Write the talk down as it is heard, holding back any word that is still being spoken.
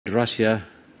Russia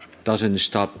doesn't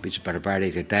stop its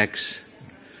barbaric attacks,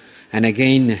 and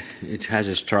again it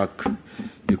has struck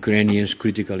Ukrainians'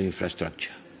 critical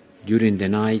infrastructure. During the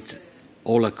night,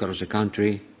 all across the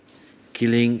country,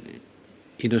 killing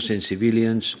innocent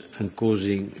civilians and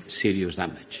causing serious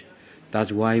damage.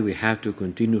 That's why we have to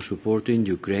continue supporting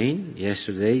Ukraine.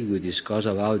 Yesterday we discussed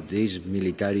about this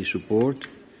military support.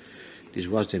 This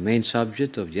was the main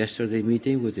subject of yesterday's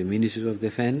meeting with the Ministers of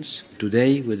Defense.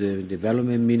 Today, with the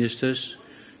development ministers,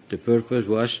 the purpose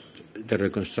was the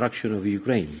reconstruction of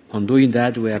Ukraine. On doing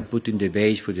that, we are putting the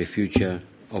base for the future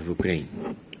of Ukraine.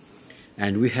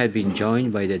 And we have been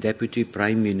joined by the Deputy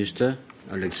Prime Minister,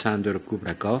 Alexander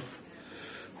Kubrakov,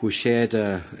 who shared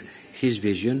his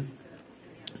vision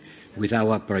with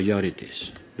our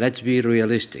priorities. Let's be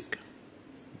realistic.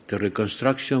 The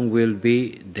reconstruction will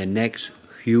be the next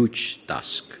huge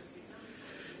task.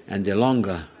 And the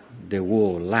longer the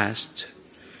war lasts,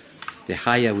 the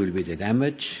higher will be the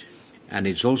damage, and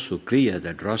it's also clear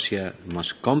that Russia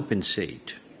must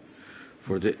compensate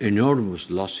for the enormous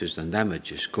losses and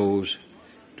damages caused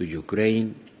to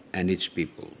Ukraine and its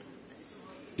people.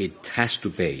 It has to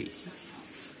pay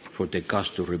for the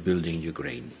cost of rebuilding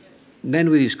Ukraine. Then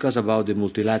we discuss about the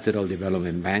multilateral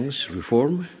development banks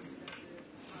reform.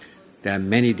 There are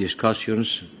many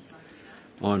discussions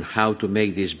on how to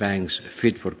make these banks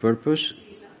fit for purpose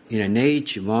in an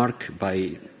age marked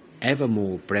by ever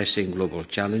more pressing global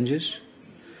challenges,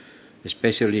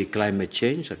 especially climate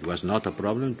change, that was not a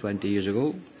problem 20 years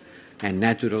ago, and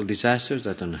natural disasters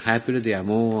that unhappily they are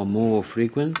more and more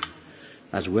frequent,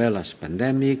 as well as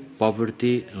pandemic,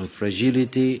 poverty, and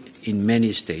fragility in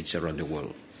many states around the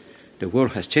world. The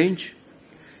world has changed,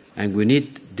 and we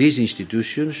need these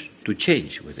institutions to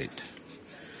change with it.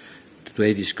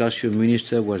 Today's discussion,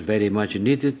 Minister, was very much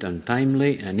needed and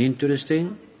timely and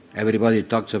interesting. Everybody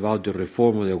talks about the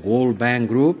reform of the World Bank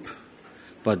Group,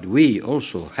 but we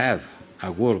also have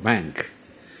a World Bank.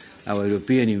 Our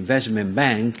European Investment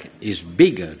Bank is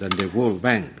bigger than the World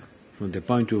Bank from the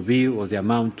point of view of the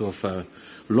amount of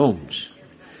loans.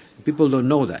 People don't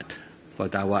know that,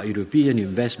 but our European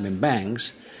investment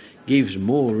banks gives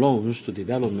more loans to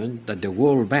development than the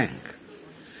World Bank.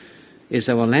 It's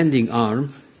our lending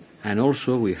arm, and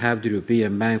also we have the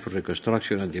European Bank for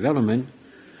Reconstruction and Development.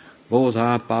 Both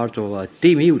are part of our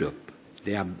Team Europe.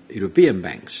 They are European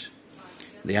banks.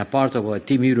 They are part of our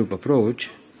Team Europe approach,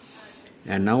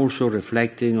 and also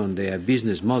reflecting on their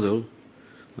business model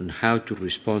on how to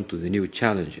respond to the new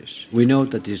challenges. We know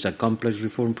that this is a complex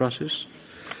reform process,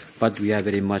 but we are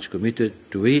very much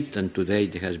committed to it, and today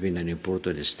there has been an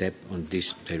important step on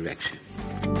this direction.